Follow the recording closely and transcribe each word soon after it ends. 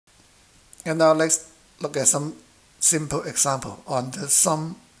And now let's look at some simple example on the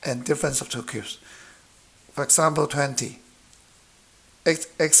sum and difference of two cubes. For example 20,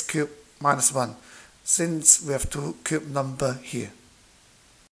 x cubed minus 1, since we have two cube number here.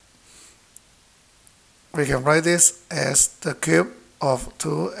 We can write this as the cube of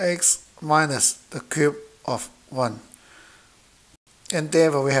 2x minus the cube of 1. And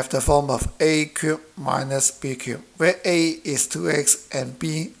therefore we have the form of a cubed minus b cubed, where a is 2x and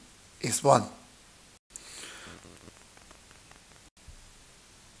b is 1.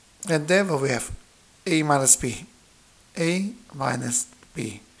 And therefore we have a minus b, a minus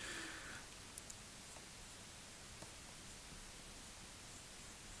b.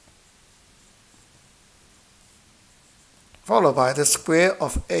 Followed by the square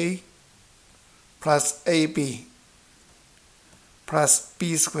of a plus ab plus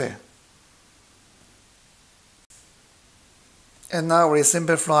b squared. And now we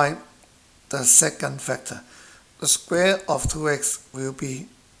simplify the second factor. The square of 2x will be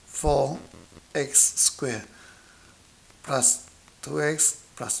 4x squared plus 2x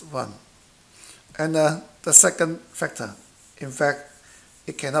plus 1. And the second factor, in fact,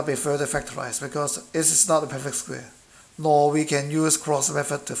 it cannot be further factorized because this is not a perfect square, nor we can use cross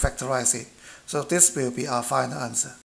method to factorize it. So this will be our final answer.